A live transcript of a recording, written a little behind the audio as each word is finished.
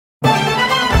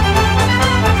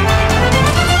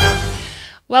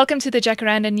Welcome to the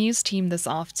JacaNews team this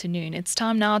afternoon. It's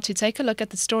time now to take a look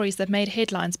at the stories that made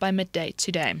headlines by midday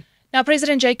today. Now,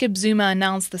 President Jacob Zuma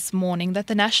announced this morning that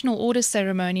the National Order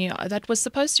ceremony that was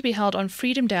supposed to be held on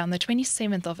Freedom Day on the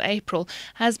 27th of April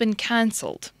has been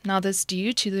cancelled. Now, this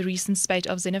due to the recent spate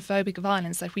of xenophobic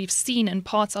violence that we've seen in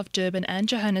parts of Durban and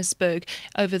Johannesburg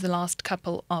over the last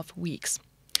couple of weeks.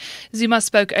 Zuma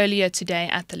spoke earlier today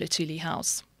at the Luthuli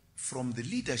House. From the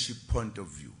leadership point of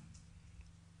view,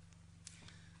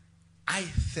 I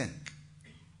think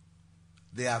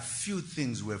there are few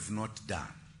things we have not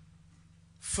done.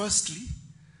 Firstly,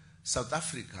 South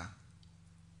Africa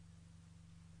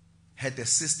had a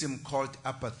system called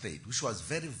apartheid, which was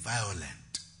very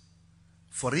violent.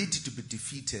 For it to be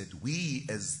defeated, we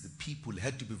as the people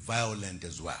had to be violent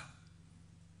as well.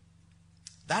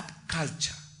 That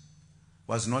culture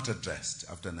was not addressed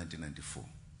after 1994.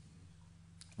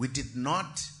 We did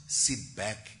not sit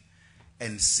back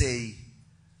and say,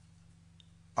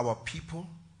 our people,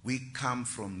 we come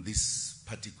from this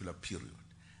particular period.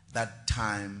 That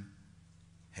time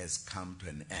has come to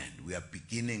an end. We are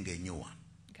beginning a new one.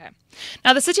 Okay.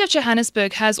 Now, the city of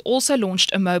Johannesburg has also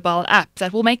launched a mobile app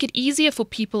that will make it easier for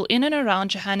people in and around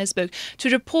Johannesburg to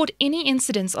report any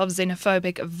incidents of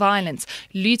xenophobic violence,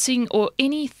 looting, or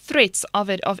any threats of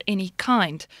it of any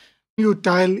kind. You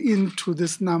dial into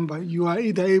this number, you are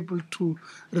either able to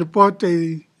report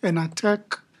an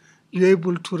attack, you're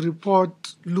able to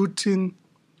report looting,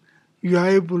 you are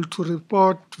able to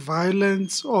report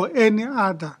violence or any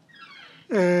other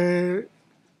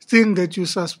thing that you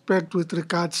suspect with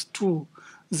regards to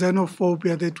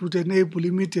xenophobia that would enable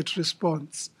immediate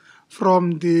response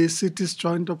from the city's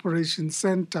Joint Operations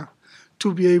Center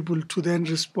to be able to then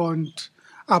respond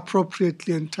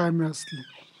appropriately and timelessly.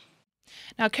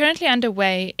 Now, currently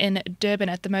underway in Durban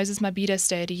at the Moses Mabhida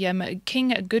Stadium, King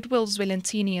Goodwill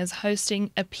Zwelithini is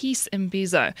hosting a peace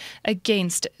imbizo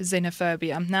against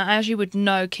xenophobia. Now, as you would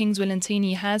know, King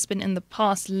Zwelithini has been in the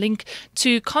past linked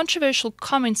to controversial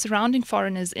comments surrounding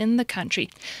foreigners in the country.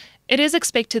 It is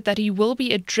expected that he will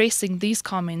be addressing these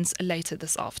comments later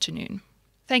this afternoon.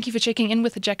 Thank you for checking in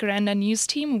with the JacaNews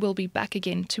team. We'll be back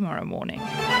again tomorrow morning.